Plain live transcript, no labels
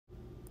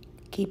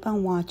Keep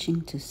on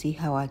watching to see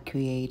how I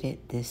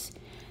created this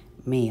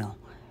meal.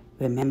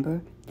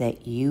 Remember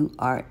that you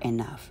are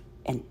enough,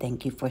 and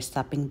thank you for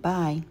stopping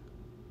by.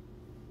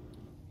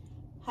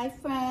 Hi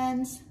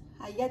friends,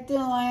 how you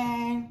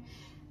doing?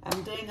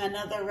 I'm doing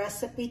another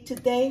recipe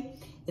today.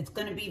 It's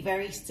going to be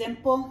very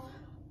simple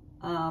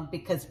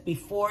because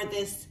before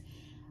this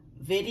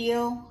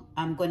video,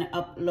 I'm going to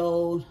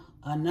upload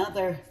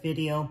another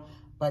video,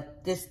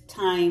 but this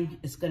time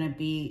it's going to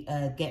be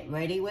get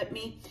ready with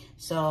me.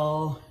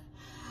 So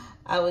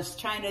I was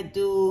trying to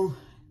do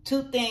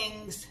two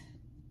things,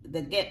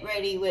 the get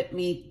ready with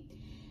me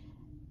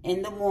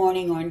in the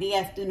morning or in the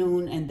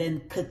afternoon, and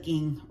then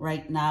cooking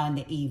right now in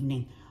the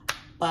evening.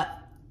 But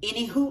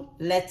anywho,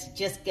 let's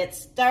just get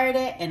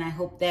started, and I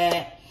hope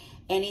that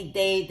any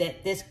day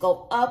that this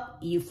go up,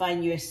 you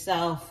find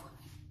yourself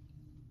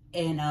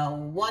in a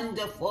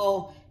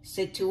wonderful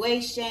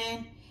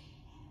situation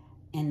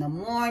in the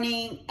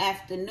morning,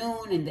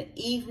 afternoon, in the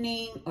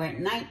evening, or at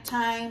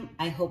nighttime.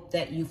 I hope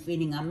that you're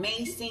feeling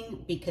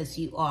amazing, because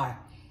you are.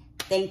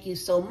 Thank you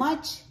so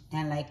much.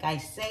 And like I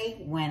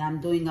say, when I'm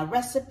doing a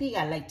recipe,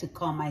 I like to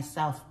call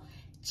myself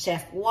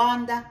Chef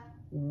Wanda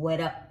with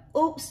a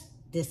oops.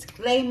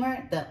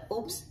 Disclaimer, the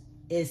oops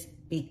is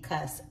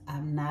because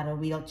I'm not a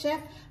real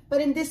chef,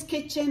 but in this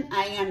kitchen,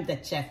 I am the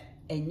chef.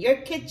 In your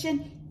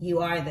kitchen, you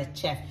are the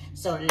chef.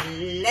 So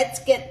let's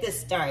get this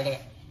started.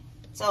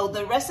 So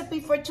the recipe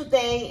for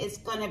today is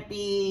gonna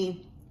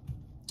be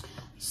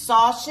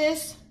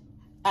sausages.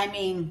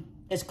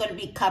 It's gonna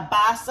be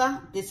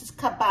Kabasa. This is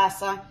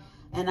Kabasa.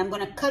 And I'm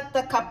gonna cut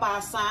the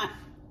Kabasa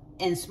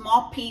in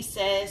small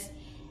pieces.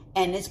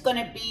 And it's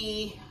gonna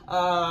be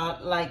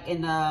like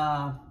in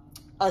a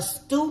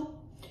stew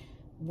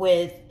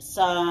with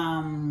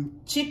some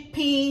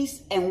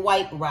chickpeas and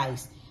white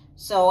rice.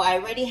 So I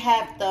already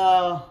have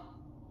the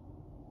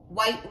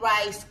white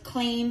rice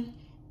clean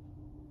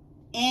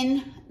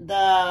in the,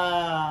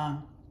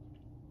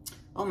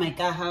 oh my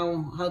God,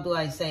 how do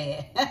I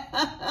say it?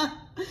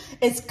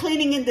 It's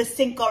cleaning in the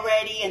sink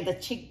already, and the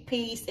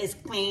chickpeas is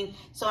clean.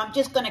 So I'm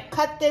just gonna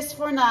cut this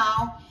for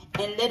now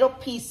in little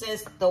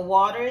pieces. The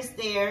water is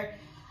there.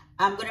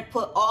 I'm gonna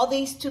put all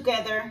these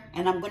together,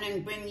 and I'm gonna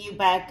bring you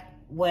back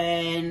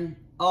when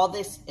all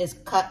this is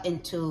cut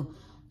into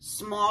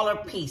smaller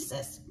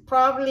pieces,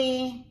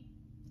 probably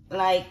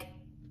like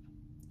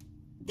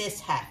this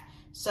half.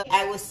 So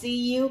I will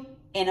see you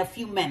in a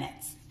few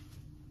minutes.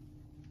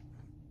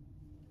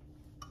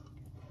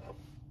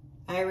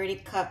 I already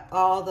cut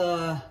all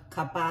the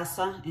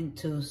Kabasa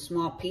into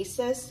small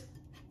pieces.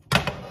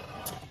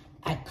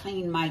 I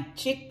cleaned my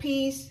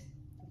chickpeas.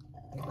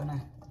 I'm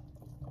gonna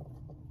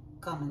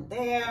come in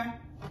there.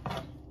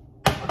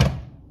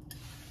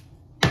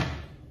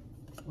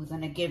 We're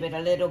gonna give it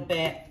a little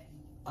bit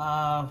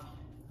of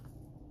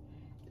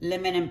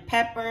lemon and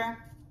pepper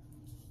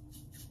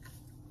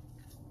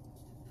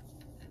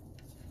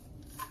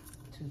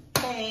to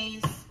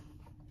taste.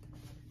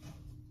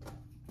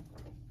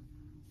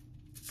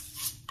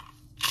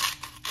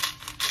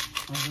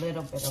 A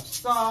little bit of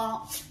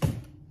salt.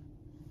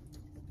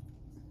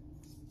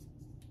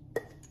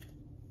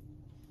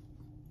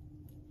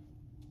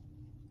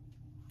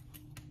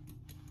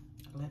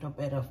 A little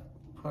bit of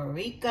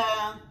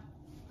paprika.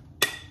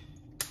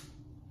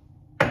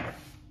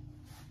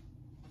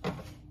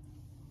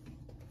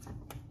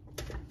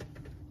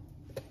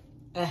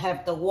 I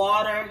have the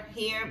water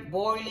here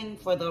boiling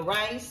for the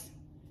rice.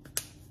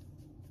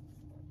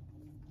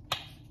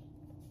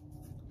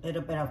 A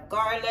little bit of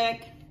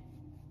garlic.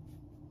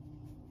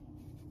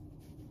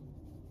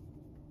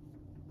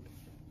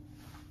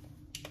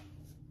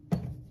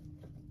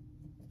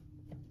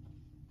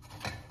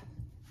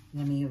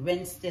 Let me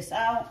rinse this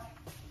out.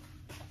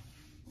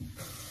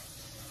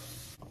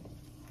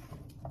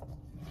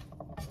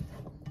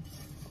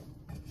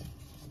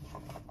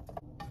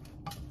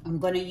 I'm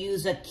going to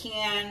use a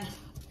can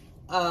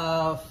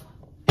of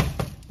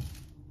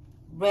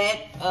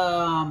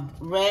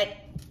red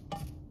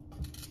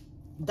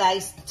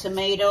diced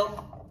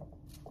tomato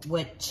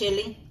with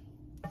chili.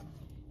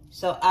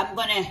 So I'm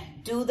going to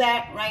do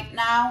that right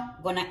now.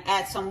 I'm going to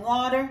add some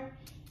water.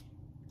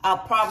 I'll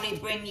probably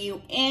bring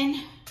you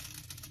in.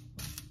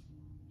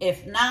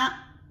 If not,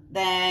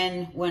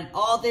 then when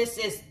all this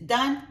is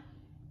done,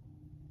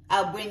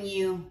 I'll bring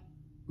you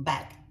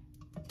back.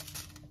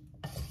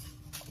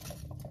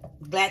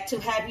 Glad to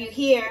have you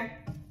here.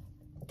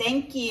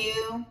 Thank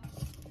you.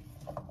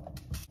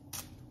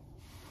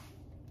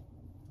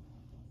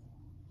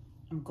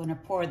 I'm gonna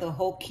pour the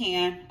whole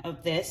can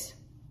of this.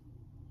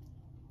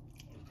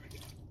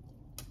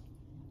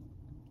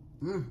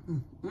 And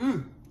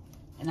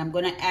I'm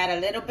gonna add a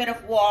little bit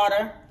of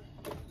water.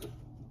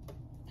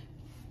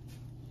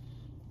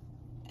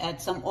 Add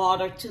some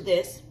water to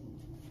this.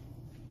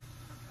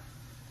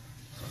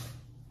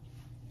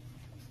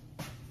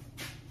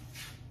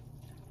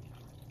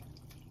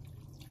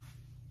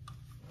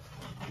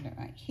 Put it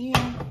right here.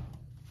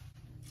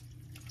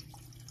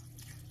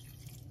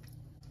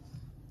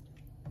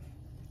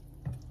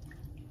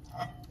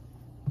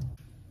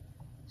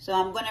 So So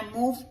I'm gonna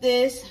move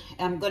this.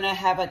 I'm gonna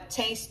have a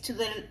taste to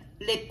the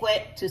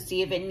liquid to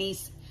see if it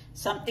needs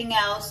something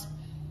else.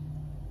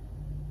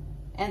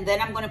 And then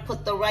I'm gonna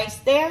put the rice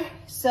there.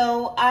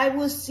 So I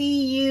will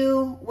see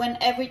you when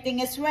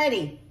everything is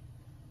ready.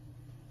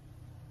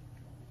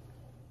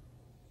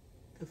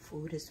 The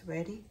food is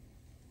ready.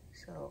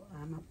 So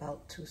I'm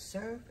about to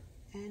serve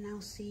and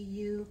I'll see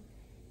you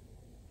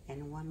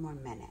in 1 more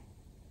minute.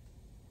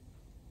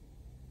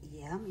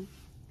 Yummy.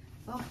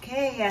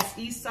 Okay, as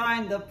you saw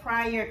in the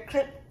prior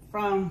clip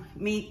from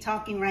me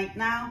talking right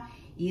now,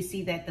 you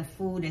see that the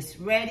food is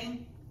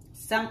ready.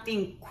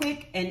 Something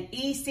quick and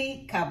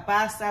easy,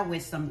 kabasa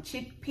with some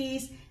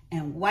chickpeas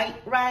and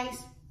white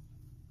rice.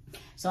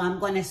 So I'm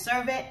going to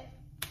serve it,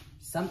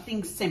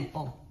 something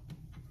simple.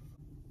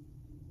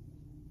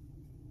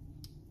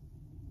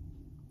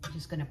 I'm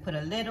just going to put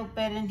a little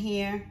bit in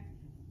here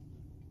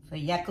so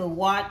y'all could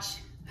watch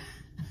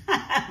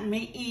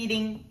me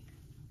eating.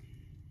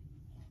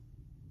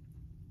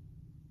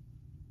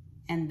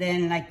 And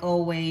then, like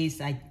always,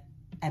 I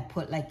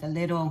put like a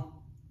little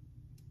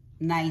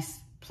nice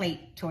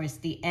plate towards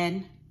the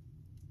end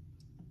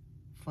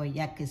for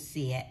y'all could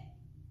see it.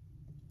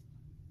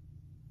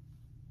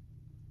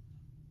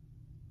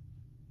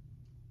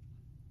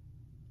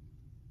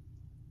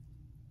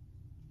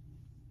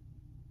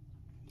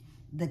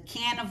 The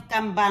can of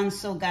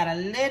garbanzo got a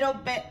little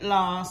bit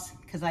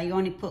lost because I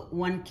only put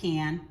 1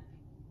 can,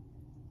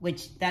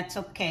 which that's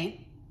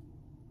okay.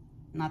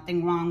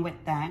 Nothing wrong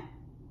with that.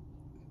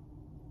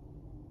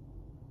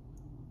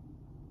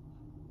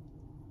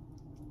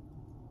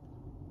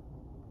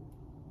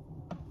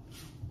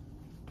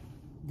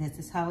 This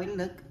is how it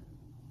look.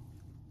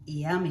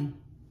 Yummy.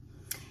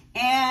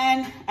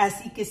 And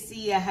as you can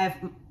see, I have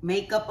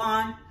makeup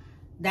on.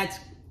 That's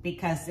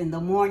because in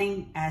the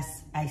morning,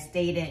 as I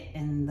stated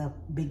in the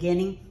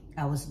beginning,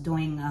 I was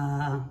doing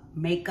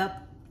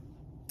makeup,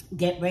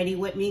 get ready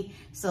with me.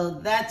 So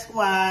that's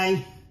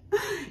why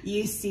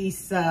you see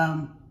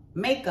some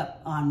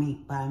makeup on me.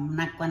 But I'm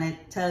not gonna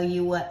tell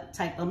you what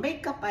type of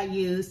makeup I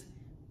use,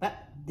 but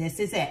this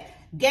is it.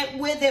 Get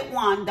with it,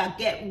 Wanda.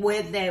 Get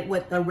with it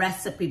with the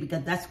recipe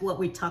because that's what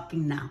we're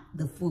talking now,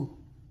 the food.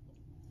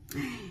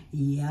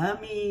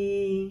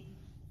 Yummy.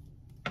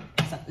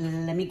 So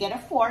let me get a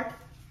fork.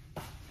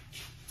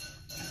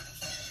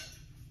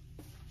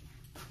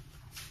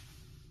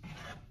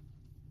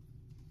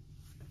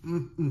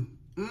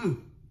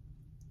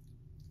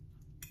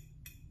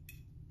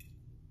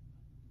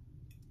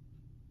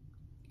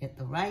 Get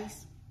the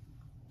rice.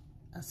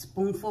 A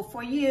spoonful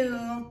for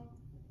you.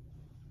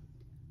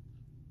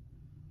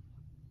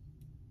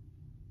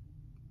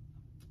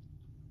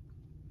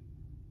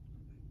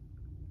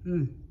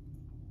 The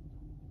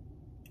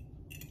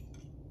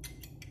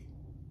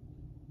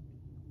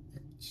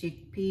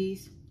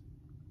chickpeas.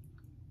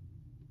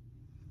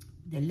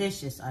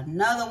 Delicious.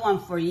 Another one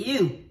for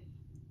you.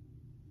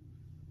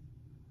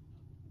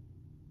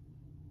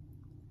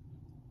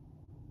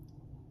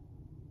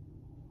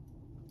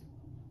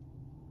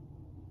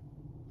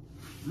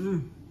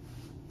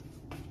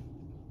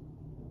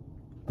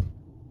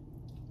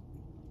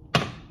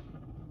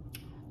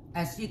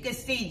 As you can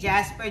see,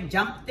 Jasper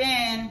jumped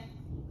in.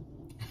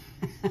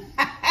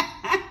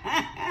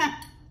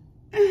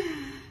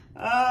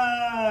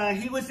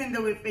 He was in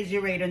the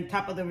refrigerator, on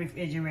top of the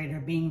refrigerator,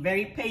 being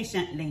very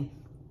patiently.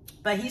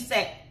 But he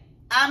said,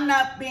 I'm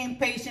not being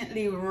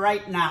patiently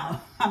right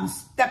now. I'm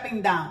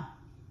stepping down.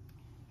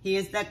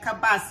 Here's the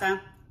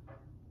kabasa.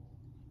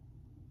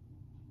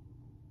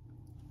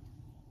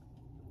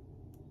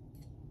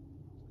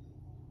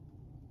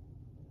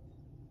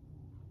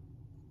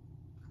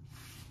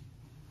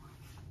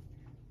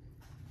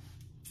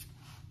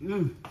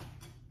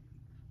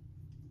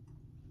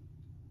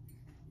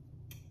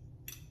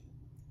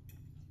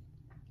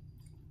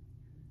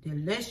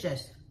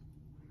 Delicious.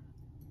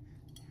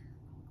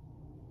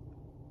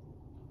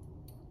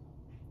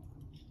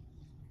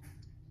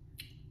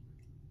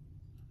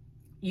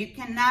 You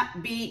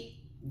cannot beat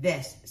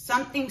this.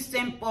 Something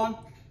simple.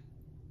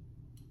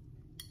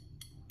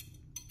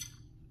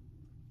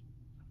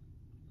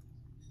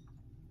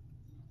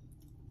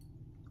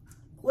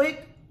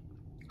 Quick,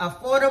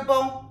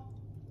 affordable.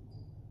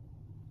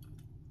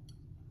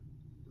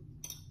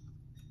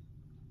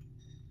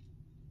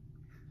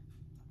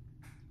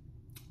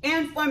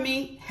 And for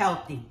me,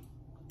 healthy.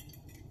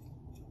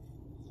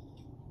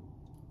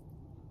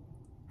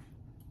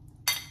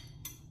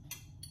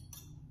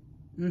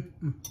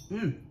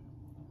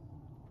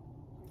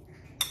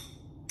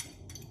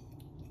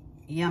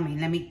 Yummy.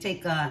 Let me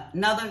take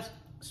another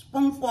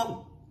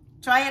spoonful.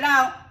 Try it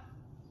out.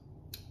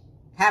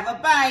 Have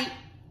a bite.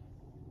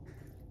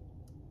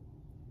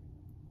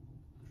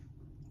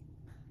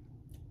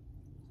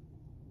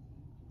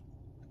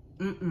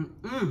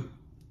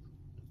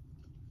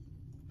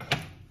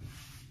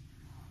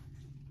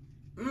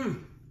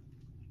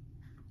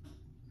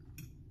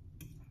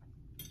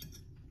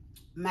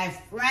 My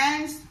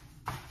friends,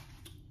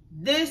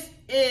 this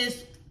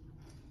is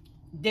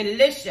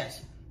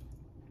delicious.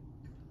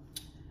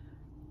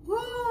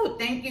 Woo,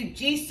 thank you,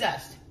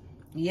 Jesus.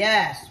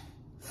 Yes.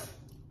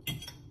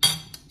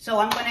 So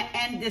I'm gonna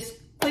end this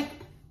quick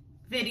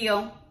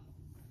video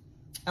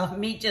of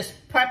me just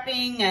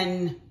prepping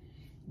and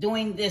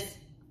doing this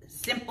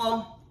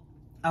simple,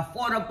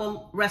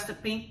 affordable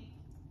recipe.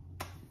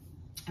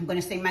 I'm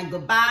gonna say my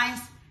goodbyes.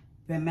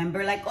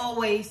 Remember, like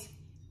always,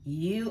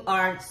 you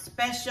are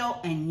special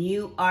and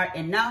you are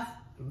enough.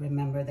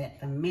 Remember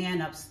that the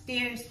man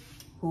upstairs,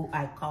 who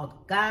I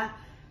called God,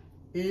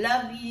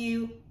 love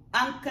you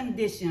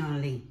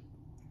unconditionally.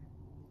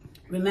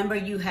 Remember,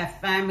 you have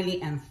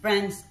family and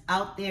friends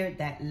out there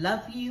that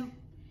love you.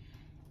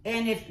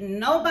 And if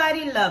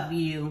nobody loves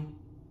you,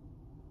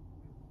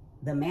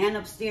 the man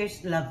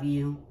upstairs loves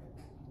you,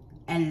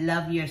 and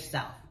love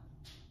yourself.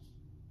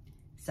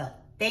 So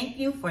thank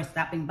you for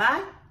stopping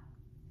by.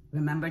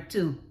 Remember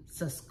to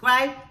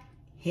subscribe,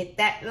 hit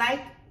that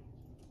like,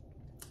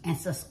 and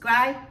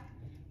subscribe.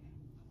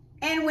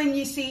 And when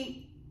you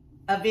see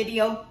a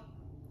video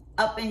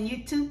up in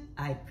YouTube,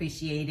 I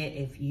appreciate it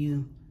if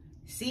you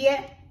see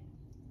it.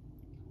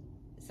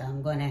 So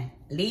I'm gonna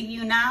leave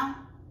you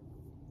now.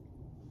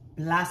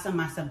 Blossom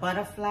as a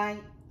butterfly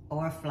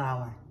or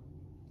flower.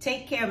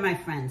 Take care, my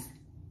friends.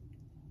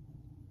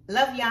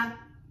 Love ya.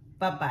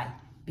 Bye-bye.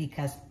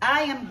 Because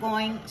I am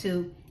going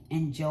to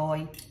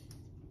enjoy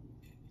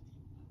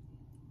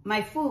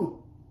my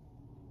food.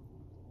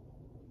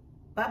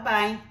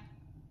 Bye-bye.